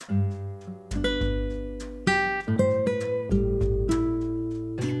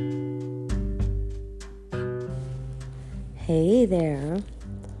Hey there.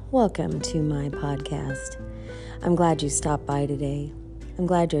 Welcome to my podcast. I'm glad you stopped by today. I'm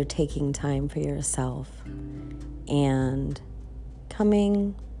glad you're taking time for yourself and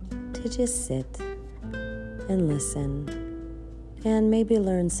coming to just sit and listen and maybe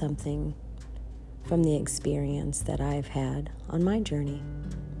learn something from the experience that I've had on my journey.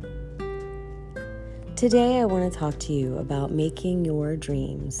 Today I want to talk to you about making your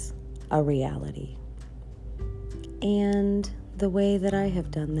dreams a reality and the way that I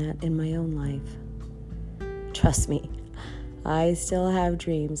have done that in my own life. Trust me, I still have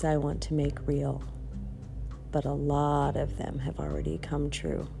dreams I want to make real, but a lot of them have already come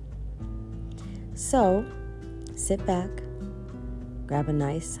true. So, sit back, grab a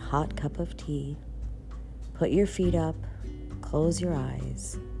nice hot cup of tea, put your feet up, close your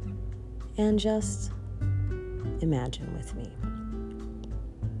eyes, and just imagine with me.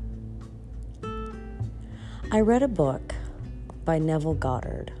 I read a book by Neville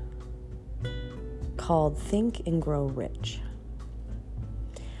Goddard called Think and Grow Rich.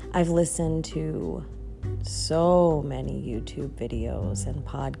 I've listened to so many YouTube videos and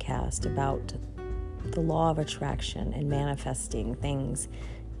podcasts about the law of attraction and manifesting things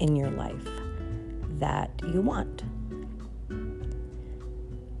in your life that you want.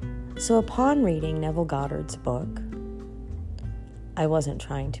 So upon reading Neville Goddard's book, I wasn't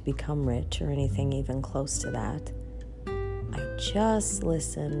trying to become rich or anything even close to that. I just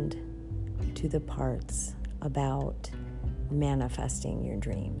listened to the parts about manifesting your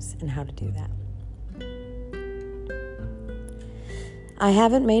dreams and how to do that. I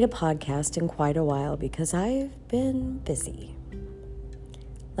haven't made a podcast in quite a while because I've been busy.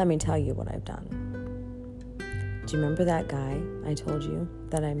 Let me tell you what I've done. Do you remember that guy I told you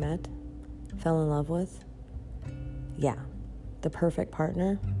that I met, fell in love with? Yeah. The perfect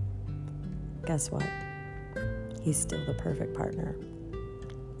partner? Guess what? He's still the perfect partner.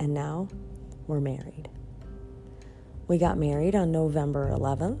 And now we're married. We got married on November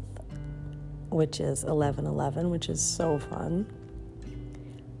 11th, which is 11/11, which is so fun.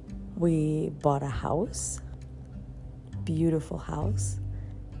 We bought a house, beautiful house.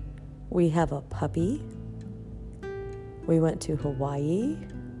 We have a puppy. We went to Hawaii.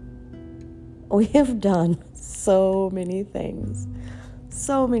 We have done so many things,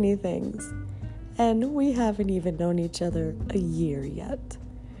 and we haven't even known each other a year yet.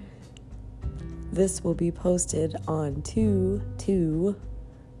 This will be posted on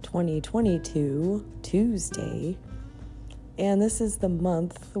 2/2/2022, Tuesday, and this is the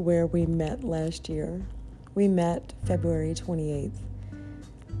month where we met last year. We met February 28th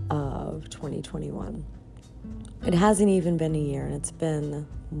of 2021. It hasn't even been a year, and it's been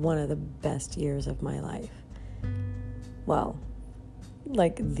one of the best years of my life. Well,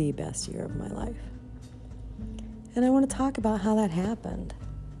 like the best year of my life. And I want to talk about how that happened.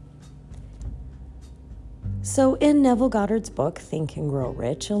 So in Neville Goddard's book, Think and Grow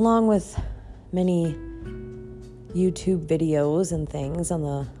Rich, along with many YouTube videos and things on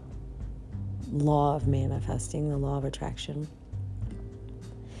the law of manifesting, the law of attraction,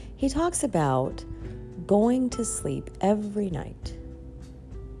 he talks about going to sleep every night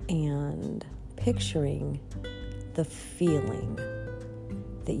and picturing the feeling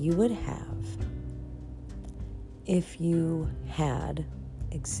that you would have if you had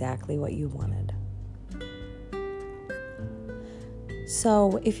exactly what you wanted.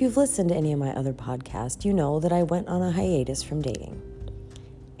 So if you've listened to any of my other podcasts, you know that I went on a hiatus from dating.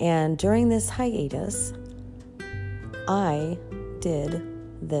 And during this hiatus, I did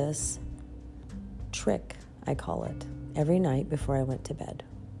this trick, I call it, every night before I went to bed,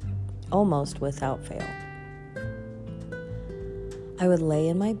 almost without fail. I would lay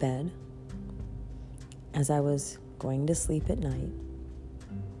in my bed as I was going to sleep at night,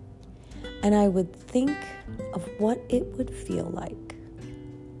 and I would think of what it would feel like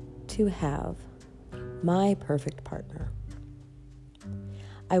to have my perfect partner.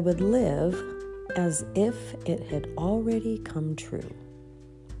 I would live as if it had already come true.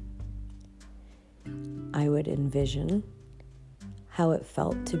 I would envision how it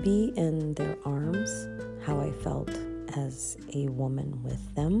felt to be in their arms, how I felt as a woman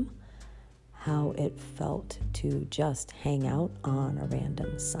with them, how it felt to just hang out on a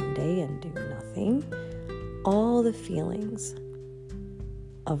random Sunday and do nothing. All the feelings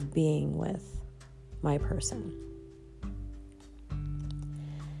of being with my person.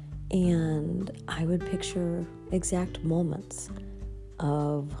 And I would picture exact moments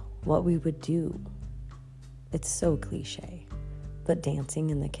of what we would do. It's so cliche, but dancing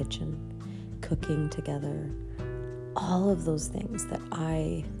in the kitchen, cooking together, all of those things that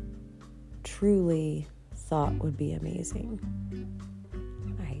I truly thought would be amazing.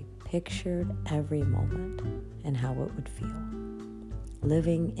 I pictured every moment and how it would feel,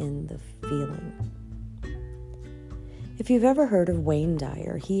 living in the feeling. If you've ever heard of Wayne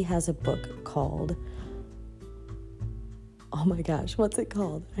Dyer, he has a book called, oh my gosh, what's it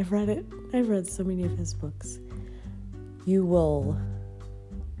called? I've read it. I've read so many of his books. You will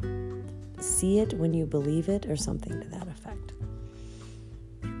see it when you believe it, or something to that effect.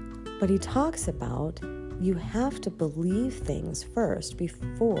 But he talks about you have to believe things first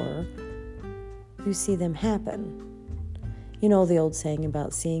before you see them happen. You know the old saying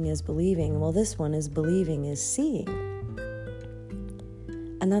about seeing is believing. Well, this one is believing is seeing.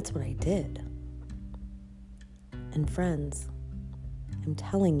 And that's what I did. And friends, I'm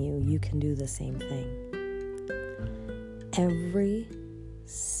telling you, you can do the same thing. Every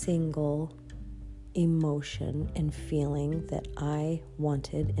single emotion and feeling that I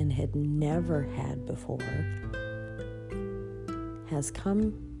wanted and had never had before has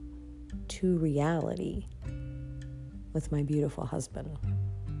come to reality with my beautiful husband.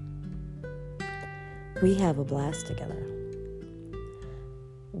 We have a blast together.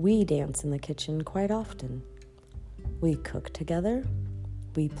 We dance in the kitchen quite often. We cook together.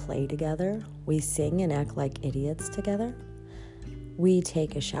 We play together. We sing and act like idiots together. We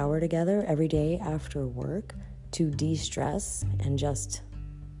take a shower together every day after work to de-stress and just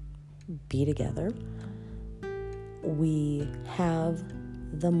be together. We have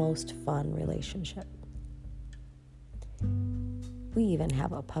the most fun relationship. We even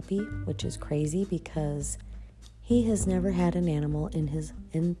have a puppy, which is crazy because he has never had an animal in his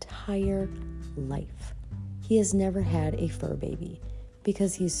entire life. He has never had a fur baby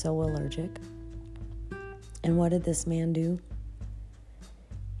because he's so allergic. And what did this man do?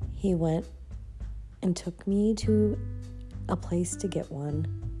 He went and took me to a place to get one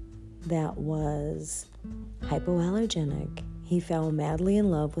that was hypoallergenic. He fell madly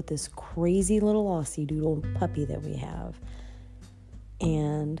in love with this crazy little Aussie doodle puppy that we have.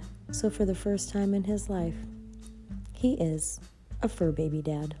 And so for the first time in his life, he is a fur baby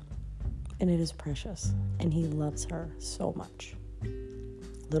dad. And it is precious. And he loves her so much.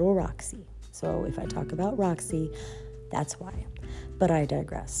 Little Roxy. So if I talk about Roxy, that's why. But I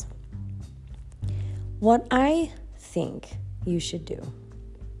digress. What I think you should do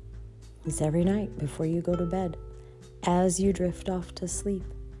is every night before you go to bed, as you drift off to sleep,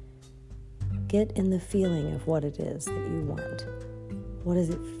 get in the feeling of what it is that you want. What does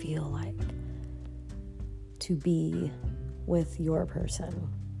it feel like to be with your person?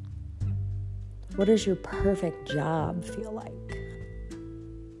 What does your perfect job feel like?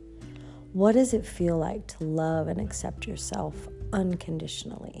 What does it feel like to love and accept yourself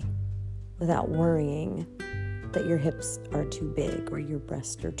unconditionally without worrying that your hips are too big or your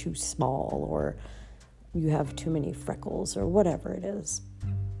breasts are too small or you have too many freckles or whatever it is?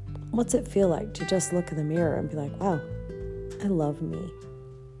 What's it feel like to just look in the mirror and be like, wow, I love me?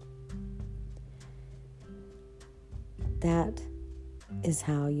 That is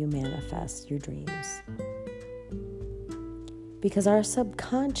how you manifest your dreams. Because our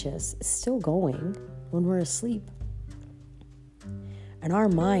subconscious is still going when we're asleep. And our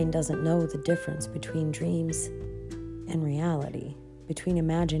mind doesn't know the difference between dreams and reality, between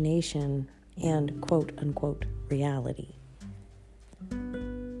imagination and quote-unquote reality.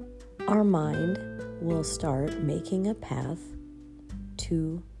 Our mind will start making a path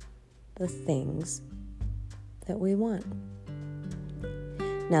to the things that we want.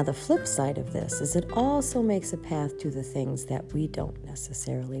 Now, the flip side of this is it also makes a path to the things that we don't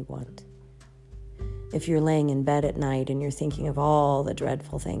necessarily want. If you're laying in bed at night and you're thinking of all the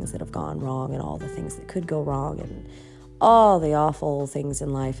dreadful things that have gone wrong and all the things that could go wrong and all the awful things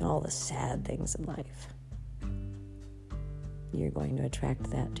in life and all the sad things in life, you're going to attract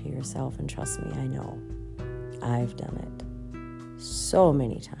that to yourself. And trust me, I know. I've done it so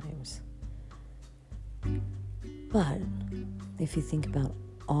many times. But if you think about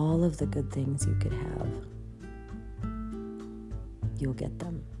all of the good things you could have, you'll get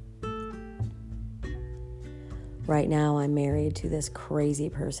them. Right now, I'm married to this crazy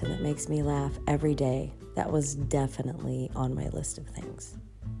person that makes me laugh every day. That was definitely on my list of things.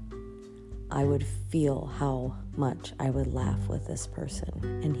 I would feel how much I would laugh with this person,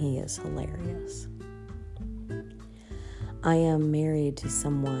 and he is hilarious. I am married to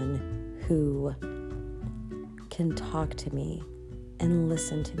someone who can talk to me and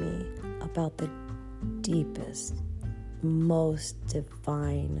listen to me about the deepest, most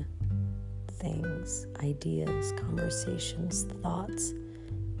divine things, ideas, conversations, thoughts.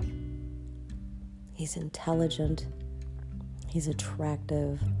 He's intelligent. He's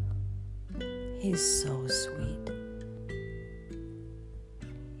attractive. He's so sweet.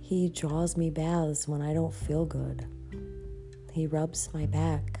 He draws me baths when I don't feel good. He rubs my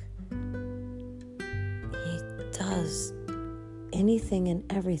back. He does anything and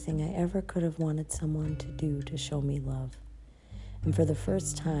everything I ever could have wanted someone to do to show me love. And for the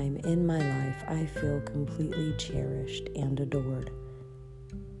first time in my life, I feel completely cherished and adored.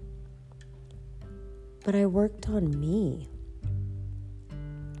 But I worked on me.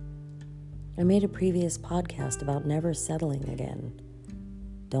 I made a previous podcast about never settling again.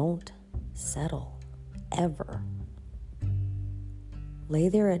 Don't settle, ever. Lay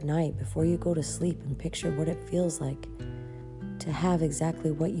there at night before you go to sleep and picture what it feels like to have exactly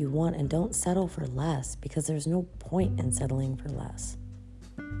what you want, and don't settle for less, because there's no point in settling for less.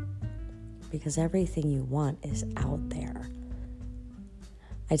 Because everything you want is out there.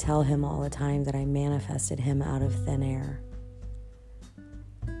 I tell him all the time that I manifested him out of thin air.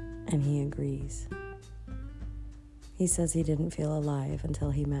 And he agrees. He says he didn't feel alive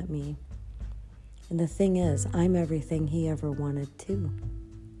until he met me. And the thing is, I'm everything he ever wanted too.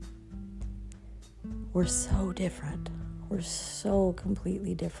 We're so different. We're so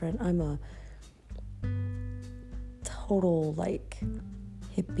completely different. I'm a total,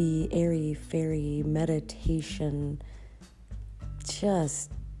 hippie, airy, fairy, meditation,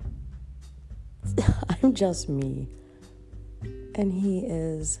 I'm just me. And he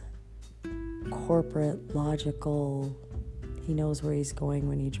is corporate, logical. He knows where he's going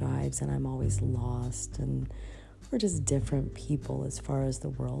when he drives, and I'm always lost. And we're just different people as far as the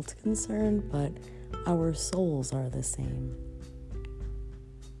world's concerned, but our souls are the same.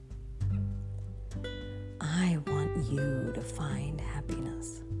 I want you to find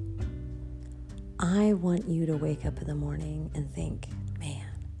happiness. I want you to wake up in the morning and think, man,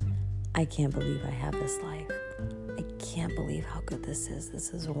 I can't believe I have this life. I can't believe how good this is.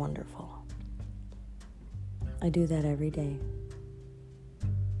 This is wonderful. I do that every day.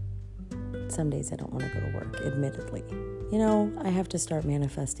 Some days I don't want to go to work, admittedly. I have to start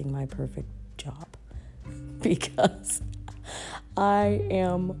manifesting my perfect job because I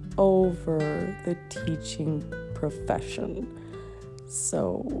am over the teaching profession.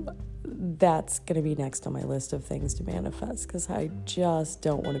 So that's going to be next on my list of things to manifest, because I just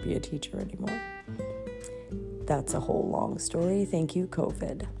don't want to be a teacher anymore. That's a whole long story. Thank you,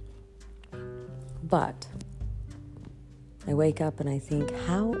 COVID. But I wake up and I think,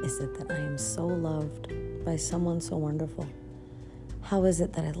 how is it that I am so loved by someone so wonderful? How is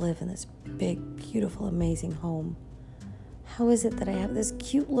it that I live in this big, beautiful, amazing home? How is it that I have this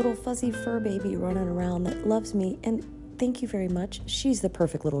cute little fuzzy fur baby running around that loves me? And thank you very much. She's the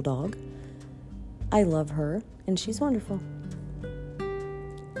perfect little dog. I love her, and she's wonderful.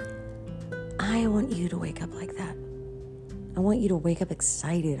 I want you to wake up like that. I want you to wake up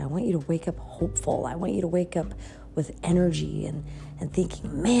excited. I want you to wake up hopeful. I want you to wake up with energy and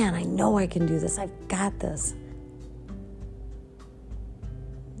thinking, man, I know I can do this. I've got this.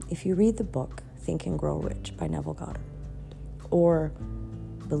 If you read the book, Think and Grow Rich by Neville Goddard, or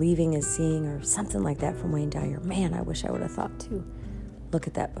Believing is Seeing, or something like that from Wayne Dyer, man, I wish I would have thought to look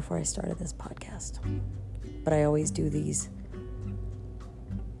at that before I started this podcast. But I always do these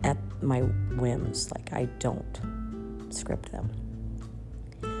at my whims. I don't script them.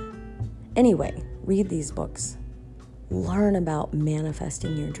 Anyway, read these books. Learn about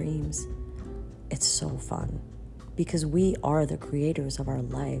manifesting your dreams. It's so fun because we are the creators of our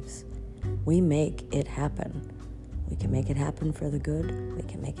lives. We make it happen. We can make it happen for the good. We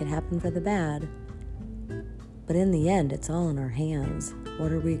can make it happen for the bad. But in the end, it's all in our hands.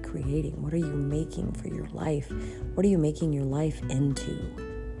 What are we creating? What are you making for your life? What are you making your life into?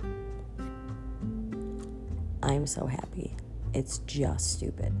 I'm so happy. It's just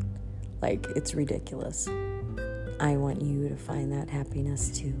stupid. It's ridiculous. I want you to find that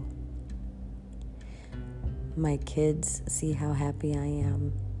happiness too. My kids see how happy I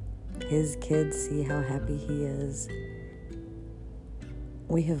am. His kids see how happy he is.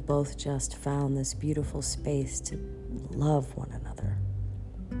 We have both just found this beautiful space to love one another.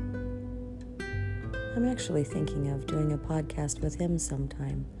 I'm actually thinking of doing a podcast with him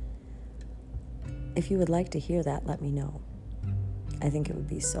sometime. If you would like to hear that, let me know. I think it would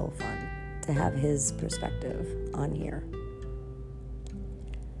be so fun to have his perspective on here.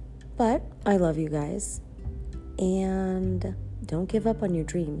 But I love you guys, and don't give up on your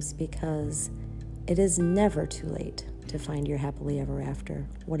dreams, because it is never too late to find your happily ever after,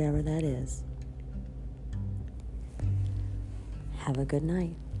 whatever that is. Have a good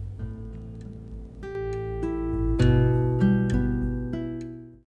night.